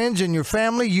your friends and your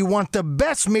family, you want the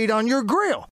best meat on your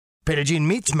grill. Pettigene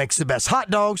Meats makes the best hot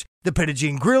dogs, the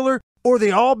Pettigene Griller, or the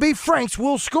all-beef Franks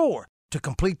will score. To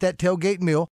complete that tailgate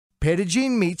meal,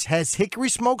 Pettigene Meats has hickory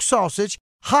smoked sausage,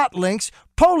 hot links,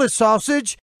 Polish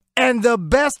sausage, and the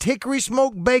best hickory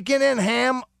smoked bacon and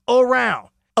ham around.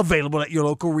 Available at your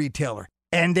local retailer.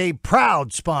 And a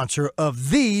proud sponsor of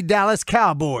the Dallas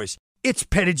Cowboys. It's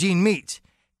Pettigene Meats.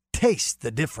 Taste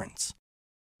the difference.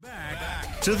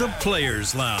 Back to the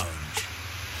Players Lounge.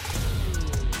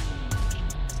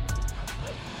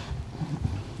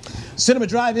 Cinema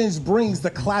Drive-Ins brings the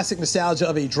classic nostalgia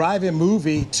of a drive-in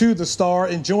movie to the Star,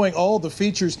 enjoying all the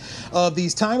features of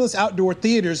these timeless outdoor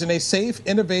theaters in a safe,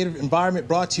 innovative environment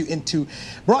brought into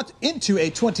a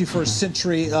 21st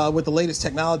century with the latest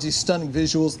technology, stunning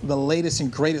visuals, the latest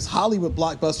and greatest Hollywood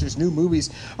blockbusters. New movies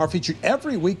are featured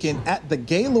every weekend at the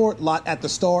Gaylord lot at the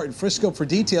Star in Frisco. For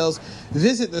details,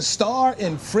 visit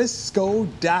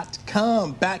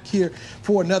thestarinfrisco.com. Back here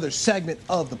for another segment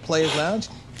of the Players Lounge.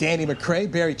 Danny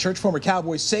McClay, Barry Church, former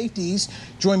Cowboys safeties,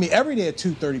 join me every day at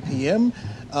 2:30 p.m.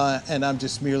 And I'm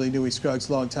just merely Newy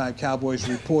Scruggs, longtime Cowboys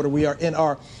reporter. We are in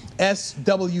our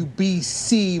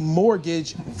SWBC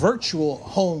Mortgage virtual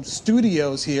home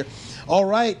studios here. All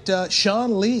right,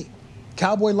 Sean Lee,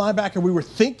 Cowboy linebacker we were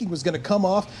thinking was going to come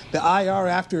off the IR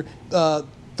after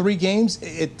 3 games.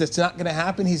 That's not going to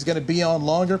happen. He's going to be on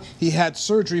longer. He had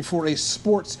surgery for a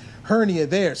sports hernia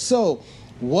there. So,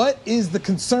 what is the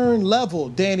concern level,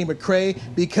 Danny McClay,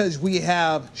 because we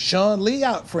have Sean Lee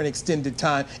out for an extended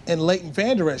time and Leighton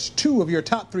Vander Esch, 2 of your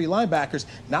top 3 linebackers,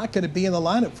 not going to be in the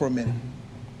lineup for a minute?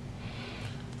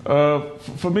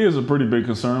 For me, it's a pretty big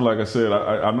concern. Like I said,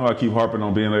 I know I keep harping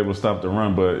on being able to stop the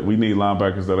run, but we need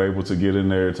linebackers that are able to get in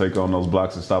there, take on those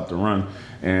blocks, and stop the run.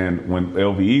 And when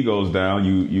LVE goes down,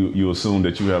 you assume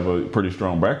that you have a pretty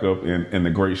strong backup in the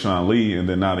great Sean Lee. And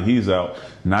then now that he's out,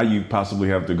 now you possibly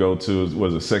have to go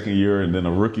to a second year and then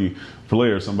a rookie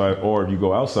player, somebody, or if you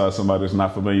go outside, somebody that's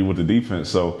not familiar with the defense.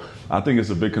 So I think it's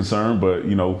a big concern. But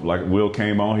like Will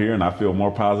came on here, and I feel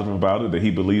more positive about it, that he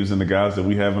believes in the guys that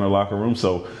we have in the locker room.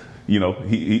 So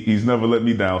he's never let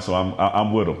me down. So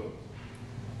I'm with him.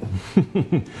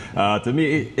 To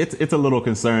me, it's a little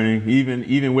concerning,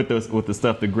 even with the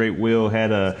stuff the great Will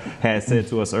had said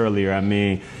to us earlier. I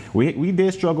mean, we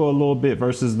did struggle a little bit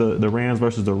versus the Rams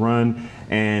versus the run,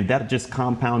 and that just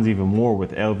compounds even more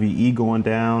with LVE going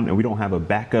down, and we don't have a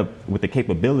backup with the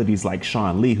capabilities like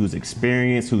Sean Lee, who's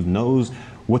experienced, who knows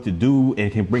what to do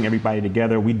and can bring everybody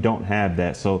together. We don't have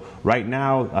that. So right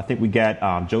now, I think we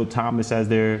got Joe Thomas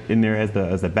in there as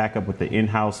the backup with the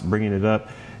in-house bringing it up.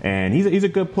 And he's a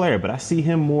good player, but I see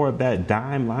him more of that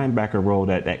dime linebacker role,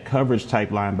 that coverage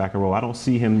type linebacker role. I don't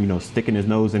see him, sticking his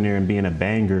nose in there and being a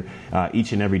banger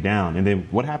each and every down. And then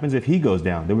what happens if he goes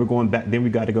down? Then we're going back. Then we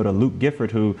got to go to Luke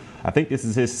Gifford, who I think this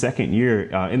is his second year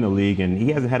in the league, and he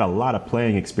hasn't had a lot of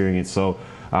playing experience. So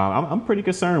I'm pretty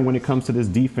concerned when it comes to this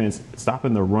defense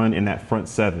stopping the run in that front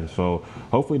seven. So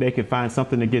hopefully they can find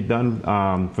something to get done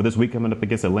for this week coming up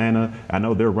against Atlanta. I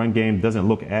know their run game doesn't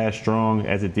look as strong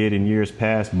as it did in years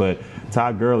past, but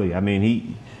Todd Gurley, I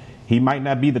mean, he might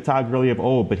not be the Todd Gurley of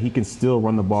old, but he can still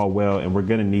run the ball well, and we're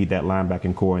going to need that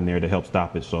linebacking core in there to help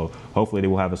stop it. So hopefully they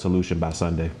will have a solution by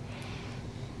Sunday.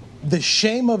 The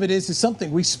shame of it is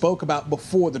something we spoke about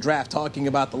before the draft, talking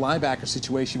about the linebacker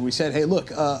situation. We said, hey,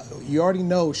 look, you already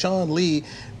know Sean Lee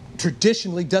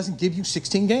traditionally doesn't give you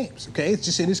 16 games, okay? It's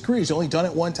just in his career. He's only done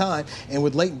it one time. And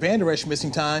with Leighton Vander Esch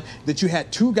missing time, that you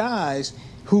had two guys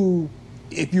who,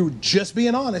 if you're just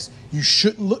being honest, you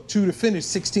shouldn't look to finish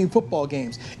 16 football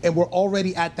games. And we're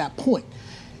already at that point.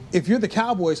 If you're the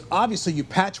Cowboys, obviously you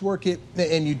patchwork it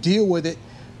and you deal with it,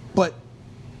 but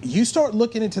you start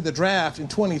looking into the draft in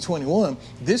 2021,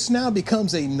 this now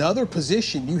becomes another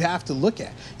position you have to look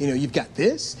at. You've got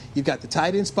the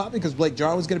tight end spot because Blake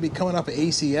Jarwin's going to be coming off an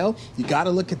ACL. You got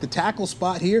to look at the tackle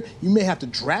spot here. You may have to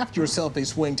draft yourself a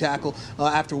swing tackle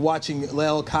after watching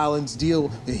La'el Collins deal.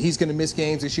 He's going to miss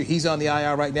games this year. He's on the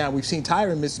IR right now. We've seen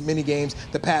Tyron miss many games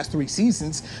the past 3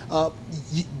 seasons.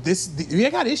 You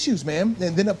got issues, man.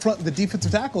 And then up front, the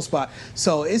defensive tackle spot.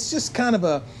 So it's just kind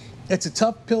of it's a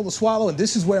tough pill to swallow, and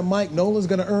this is where Mike Nolan's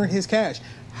going to earn his cash.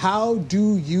 How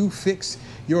do you fix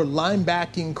your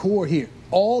linebacking core here?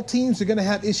 All teams are going to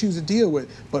have issues to deal with,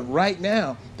 but right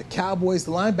now, the Cowboys,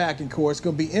 the linebacking core, is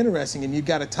going to be interesting, and you've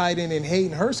got a tight end in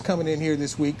Hayden Hurst coming in here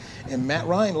this week, and Matt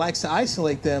Ryan likes to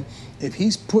isolate them. If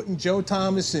he's putting Joe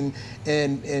Thomas and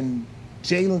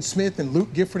Jalen Smith and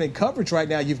Luke Gifford in coverage right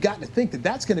now, you've got to think that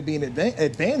that's going to be an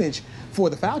advantage for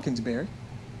the Falcons, Barry.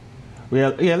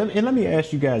 Let me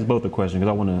ask you guys both a question because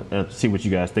I want to see what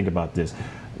you guys think about this.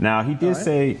 Now, he did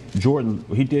say Jordan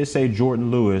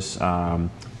Lewis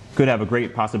could have a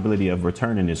great possibility of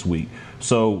returning this week.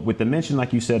 So with the mention,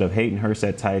 like you said, of Hayden Hurst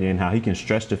at tight end, how he can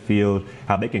stretch the field,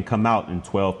 how they can come out in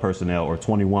 12 personnel or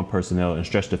 21 personnel and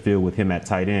stretch the field with him at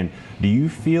tight end, do you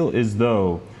feel as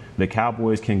though the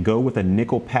Cowboys can go with a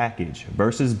nickel package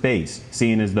versus base,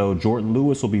 seeing as though Jordan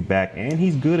Lewis will be back and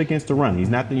he's good against the run? He's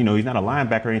not, he's not a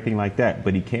linebacker or anything like that,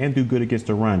 but he can do good against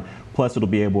the run. Plus, it'll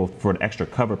be able for an extra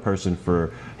cover person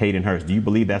for Hayden Hurst. Do you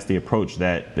believe that's the approach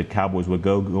that the Cowboys would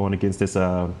go going against this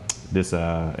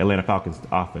Atlanta Falcons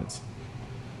offense?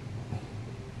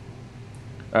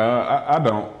 I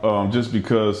don't, just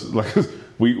because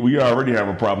we already have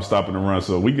a problem stopping the run.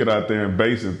 So we get out there and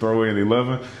base and throw in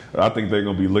 11, I think they're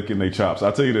going to be licking their chops.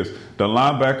 I'll tell you this, the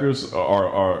linebackers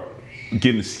are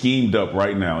getting schemed up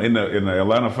right now in the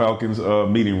Atlanta Falcons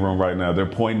meeting room right now. They're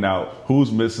pointing out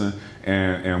who's missing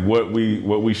and what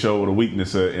we show the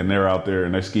weakness at, and they're out there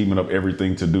and they're scheming up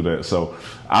everything to do that. So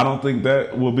I don't think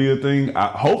that will be a thing.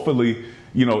 Hopefully,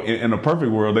 in a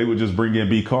perfect world, they would just bring in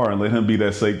B. Carr and let him be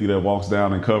that safety that walks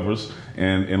down and covers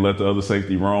and let the other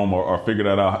safety roam or figure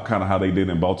that out kind of how they did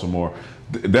in Baltimore.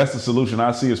 That's the solution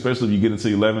I see, especially if you get into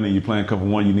 11 and you're playing cover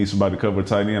one, you need somebody to cover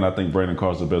tight end. I think Brandon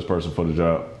Carr's the best person for the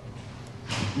job.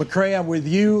 McClay, I'm with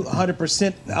you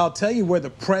 100%. I'll tell you where the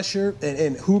pressure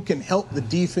and who can help the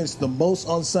defense the most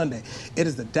on Sunday. It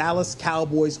is the Dallas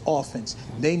Cowboys offense.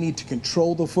 They need to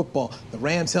control the football. The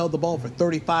Rams held the ball for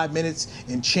 35 minutes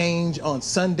and change on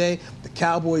Sunday. The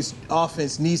Cowboys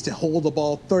offense needs to hold the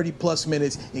ball 30-plus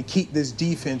minutes and keep this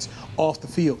defense off the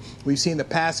field. We've seen the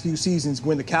past few seasons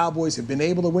when the Cowboys have been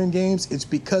able to win games, it's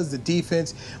because the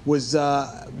defense was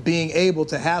being able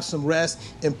to have some rest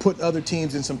and put other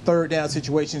teams in some third down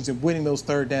situations and winning those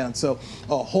third downs. So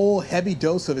a whole heavy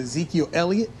dose of Ezekiel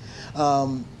Elliott,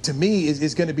 to me,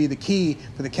 is going to be the key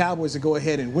for the Cowboys to go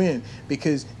ahead and win,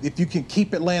 because if you can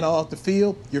keep Atlanta off the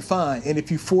field, you're fine. And if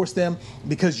you force them,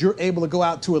 because you're able to go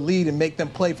out to a lead and make them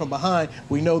play from behind,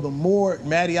 we know the more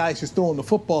Matty Ice is throwing the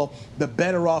football, the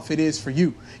better off it is for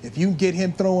you. If you can get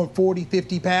him throwing 40,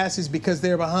 50 passes because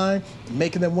they're behind,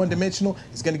 making them one-dimensional,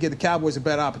 it's going to give the Cowboys a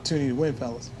better opportunity to win,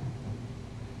 fellas.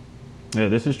 Yeah,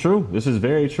 this is true. This is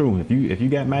very true. If you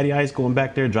got Matty Ice going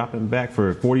back there, dropping back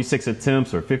for 46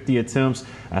 attempts or 50 attempts,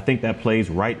 I think that plays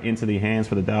right into the hands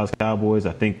for the Dallas Cowboys.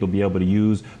 I think they'll be able to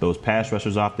use those pass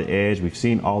rushers off the edge. We've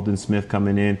seen Aldon Smith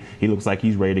coming in. He looks like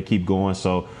he's ready to keep going.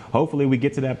 So hopefully we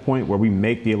get to that point where we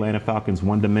make the Atlanta Falcons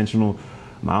one-dimensional.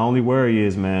 My only worry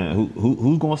is, man,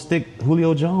 who's going to stick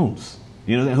Julio Jones?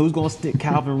 You know, who's going to stick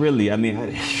Calvin Ridley? I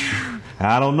mean,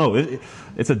 I don't know.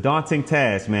 It's a daunting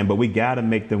task, man, but we got to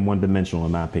make them one-dimensional,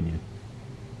 in my opinion.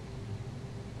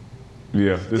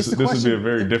 Yeah, this would be a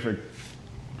very different.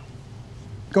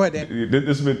 Go ahead, Dan.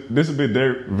 This would be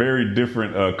a very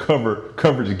different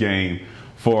coverage game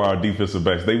for our defensive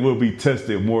backs. They will be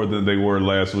tested more than they were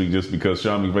last week just because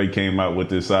Sean McVay came out with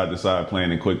this side-to-side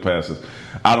plan and quick passes.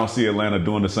 I don't see Atlanta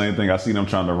doing the same thing. I see them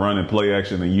trying to run and play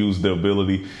action and use the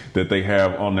ability that they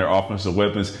have on their offensive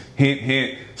weapons. Hint,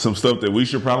 hint, some stuff that we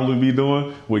should probably be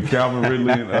doing with Calvin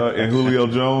Ridley and Julio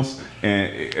Jones.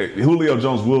 And Julio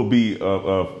Jones will be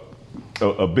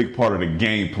a big part of the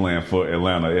game plan for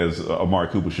Atlanta, as Amari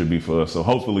Cooper should be for us. So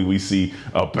hopefully we see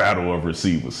a battle of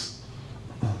receivers.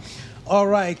 All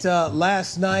right,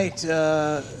 last night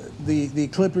the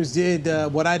Clippers did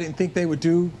what I didn't think they would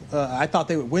do. I thought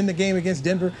they would win the game against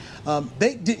Denver.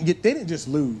 They didn't just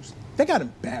lose; they got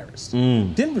embarrassed.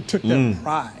 Denver took their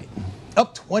pride,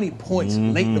 up 20 points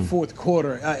late in the fourth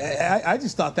quarter. I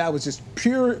just thought that was just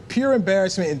pure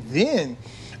embarrassment. And then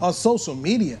on social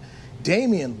media,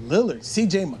 Damian Lillard,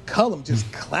 C.J. McCollum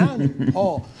just clowning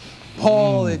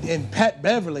Paul and Pat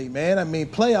Beverly, man. I mean,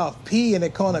 playoff P, and they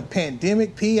call it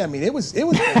pandemic P. I mean, it was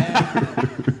bad.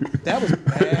 That was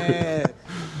bad.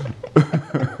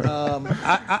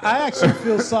 I actually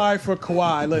feel sorry for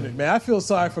Kawhi Leonard, man. I feel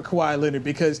sorry for Kawhi Leonard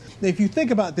because if you think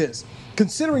about this,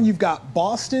 considering you've got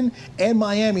Boston and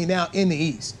Miami now in the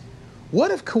East,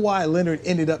 what if Kawhi Leonard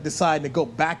ended up deciding to go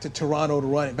back to Toronto to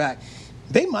run it back?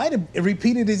 They might have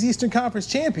repeated as Eastern Conference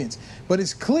champions, but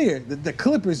it's clear that the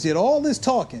Clippers did all this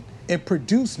talking and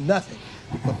produced nothing.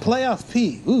 But playoff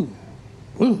P, ooh.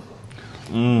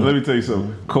 Let me tell you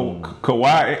something.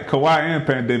 Kawhi and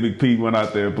Pandemic P went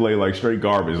out there and played like straight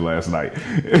garbage last night.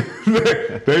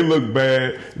 They looked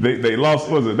bad. They lost.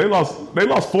 What was it? They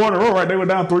lost 4 in a row, right? They were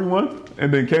down 3-1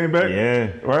 and then came back.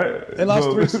 Yeah. Right. They lost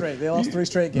 3 straight. They lost 3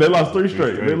 straight games. They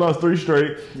lost 3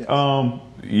 straight. Yes.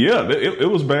 Yeah, it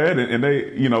was bad, and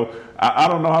they, you know, I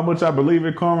don't know how much I believe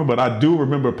in karma, but I do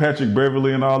remember Patrick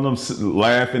Beverly and all of them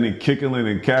laughing and giggling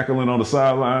and cackling on the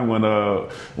sideline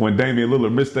when Damian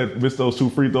Lillard missed those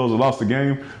 2 free throws and lost the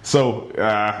game. So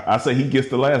I say he gets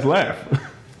the last laugh.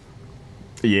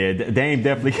 Yeah, Dame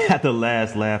definitely got the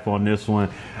last laugh on this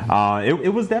one.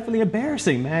 It was definitely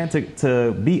embarrassing, man,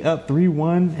 to be up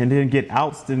 3-1 and then get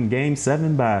ousted in Game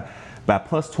 7 by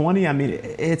plus 20. I mean,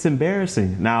 it's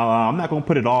embarrassing. Now, I'm not going to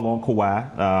put it all on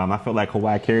Kawhi. I felt like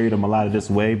Kawhi carried him a lot of this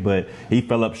way, but he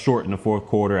fell up short in the fourth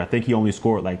quarter. I think he only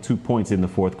scored like 2 points in the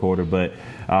fourth quarter. But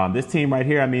this team right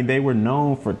here, I mean, they were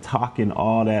known for talking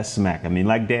all that smack. I mean,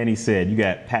 like Danny said, you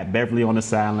got Pat Beverly on the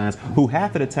sidelines, who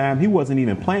half of the time he wasn't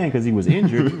even playing because he was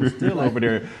injured. He was still over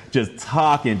there just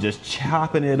talking, just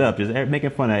chopping it up, just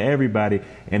making fun of everybody.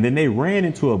 And then they ran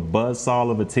into a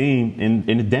buzzsaw of a team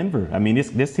in Denver. I mean,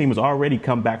 this team was already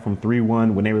come back from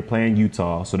 3-1 when they were playing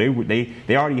Utah. So they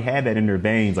already had that in their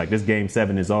veins. Like, this Game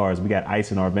 7 is ours. We got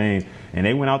ice in our veins. And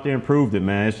they went out there and proved it,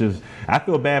 man. It's just, I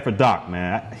feel bad for Doc,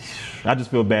 man. I just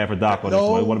feel bad for Doc on this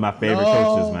one. One of my favorite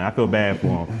coaches, man. I feel bad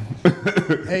for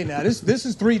him. Hey, now, this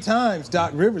is 3 times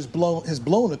Doc Rivers has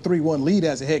blown a 3-1 lead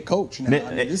as a head coach. Now,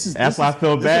 I mean, that's why I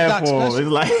feel bad for him.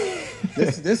 It's like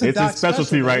this it's his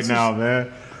specialty right now,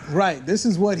 man. Right. This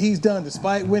is what he's done.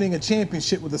 Despite winning a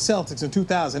championship with the Celtics in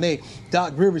 2008,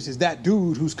 Doc Rivers is that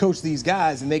dude who's coached these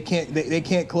guys, and they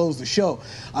can't close the show.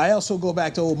 I also go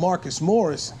back to old Marcus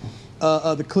Morris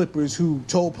of the Clippers, who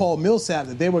told Paul Millsap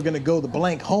that they were going to go the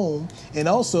blank home, and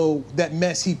also that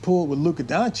mess he pulled with Luka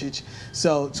Doncic.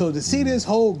 So to see this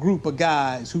whole group of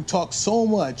guys who talk so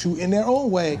much, who in their own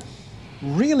way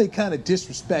really kind of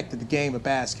disrespected the game of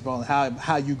basketball and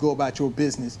how you go about your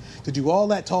business, to do all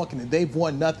that talking and they've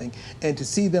won nothing, and to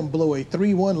see them blow a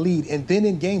 3-1 lead and then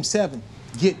in Game 7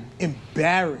 get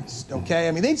embarrassed, okay?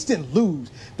 I mean, they just didn't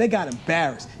lose. They got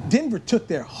embarrassed. Denver took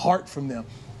their heart from them.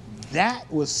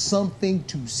 That was something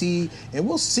to see, and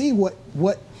we'll see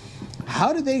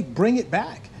how do they bring it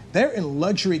back? They're in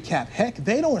luxury cap. Heck,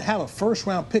 they don't have a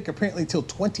first-round pick apparently until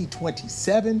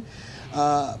 2027.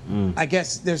 I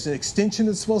guess there's an extension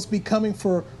that's supposed to be coming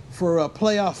for a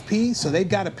playoff P, so they've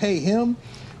got to pay him.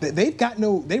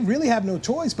 They really have no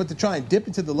choice but to try and dip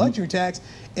into the luxury tax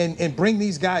and bring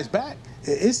these guys back.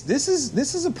 This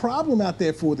is a problem out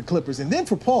there for the Clippers. And then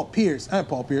for Paul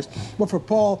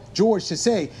George to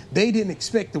say they didn't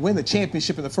expect to win the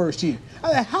championship in the first year.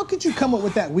 How could you come up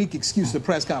with that weak excuse at the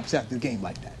press conference after the game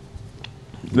like that?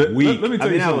 Let me tell you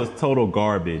something. That was total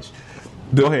garbage.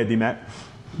 Go ahead, D-Mac.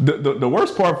 The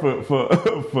worst part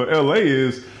for LA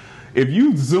is if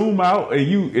you zoom out and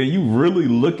you really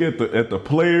look at the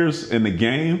players in the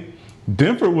game,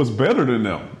 Denver was better than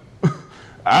them.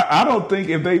 I don't think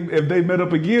if they met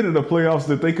up again in the playoffs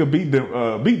that they could beat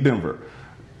Denver.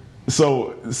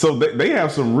 So they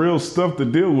have some real stuff to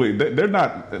deal with. They're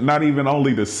not even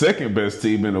only the second best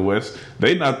team in the West.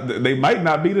 They might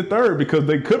not be the third because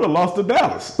they could have lost to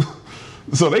Dallas.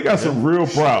 So they got some real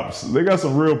problems. They got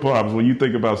some real problems when you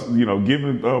think about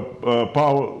giving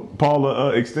Paul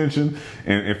an extension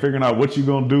and figuring out what you're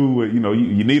gonna do.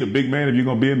 You need a big man if you're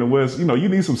gonna be in the West. You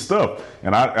need some stuff,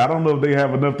 and I don't know if they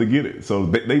have enough to get it. So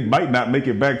they might not make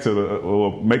it back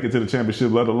or make it to the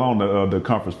championship, let alone the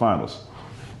conference finals.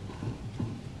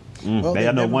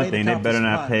 I know one thing: they better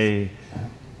not pay.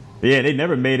 Yeah, they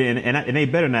never made it, and they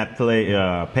better not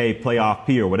pay playoff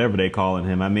P or whatever they calling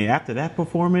him. I mean, after that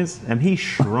performance, he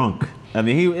shrunk. I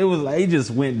mean, he just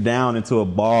went down into a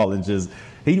ball and just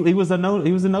he was a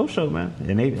no-show, man.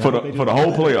 And for the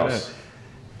whole playoffs,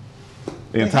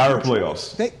 the entire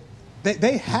playoffs.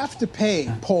 They have to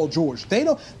pay Paul George. They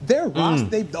don't. Their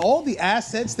roster, all the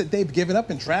assets that they've given up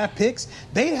in draft picks,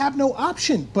 they have no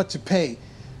option but to pay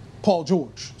Paul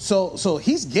George. So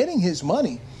he's getting his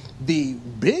money. The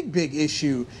big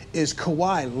issue is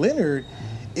Kawhi Leonard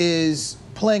is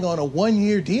playing on a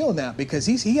 1-year deal now because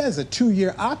he has a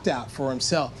 2-year opt-out for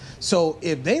himself. So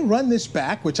if they run this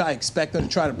back, which I expect them to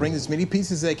try to bring as many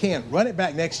pieces as they can, run it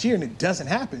back next year and it doesn't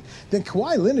happen, then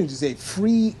Kawhi Leonard is a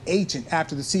free agent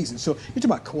after the season. So you're talking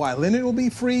about Kawhi Leonard will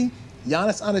be free.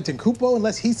 Giannis Antetokounmpo,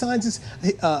 unless he signs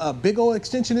a big old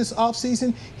extension this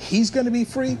offseason, he's going to be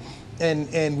free.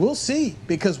 And we'll see,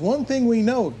 because one thing we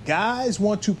know, guys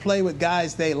want to play with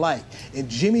guys they like. And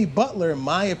Jimmy Butler, in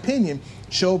my opinion,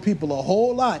 showed people a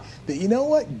whole lot that, you know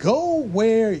what, go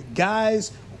where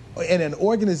guys in an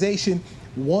organization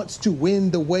wants to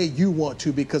win the way you want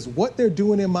to, because what they're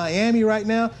doing in Miami right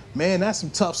now, man, that's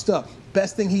some tough stuff.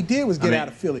 Best thing he did was get out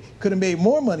of Philly. Could have made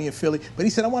more money in Philly, but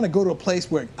he said, I want to go to a place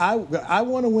where I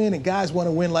want to win and guys want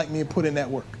to win like me and put in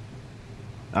that work.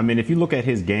 I mean, if you look at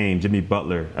his game, Jimmy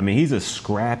Butler, he's a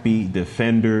scrappy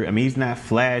defender. He's not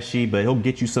flashy, but he'll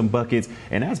get you some buckets.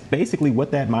 And that's basically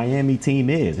what that Miami team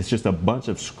is. It's just a bunch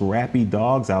of scrappy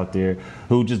dogs out there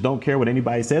who just don't care what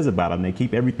anybody says about them. They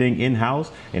keep everything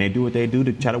in-house, and they do what they do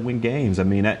to try to win games.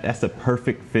 That's the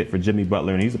perfect fit for Jimmy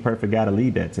Butler, and he's the perfect guy to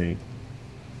lead that team.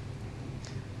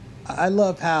 I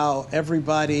love how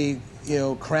everybody,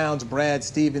 crowns Brad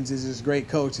Stevens as his great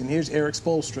coach. And here's Eric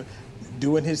Spoelstra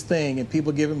doing his thing, and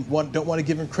people don't want to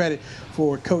give him credit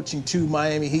for coaching 2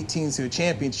 Miami Heat teams to a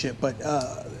championship. But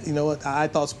you know what? I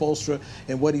thought Spoelstra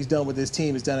and what he's done with his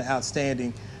team has done an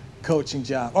outstanding coaching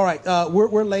job. All right,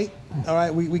 we're late. All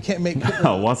right, we can't make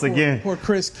poor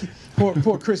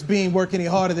Chris Bean work any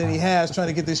harder than he has trying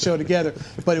to get this show together.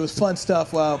 But it was fun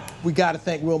stuff. We got to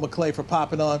thank Will McClay for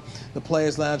popping on the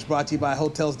Players Lounge, brought to you by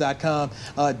Hotels.com.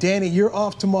 Danny, you're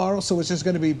off tomorrow, so it's just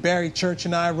going to be Barry Church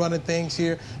and I running things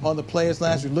here on the Players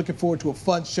Lounge. We're looking forward to a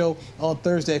fun show on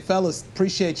Thursday. Fellas,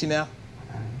 appreciate you now.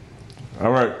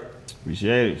 All right.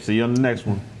 Appreciate it. See you on the next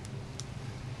one.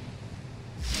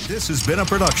 This has been a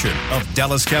production of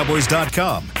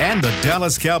DallasCowboys.com and the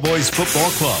Dallas Cowboys Football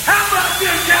Club. How about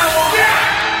this, Cowboys?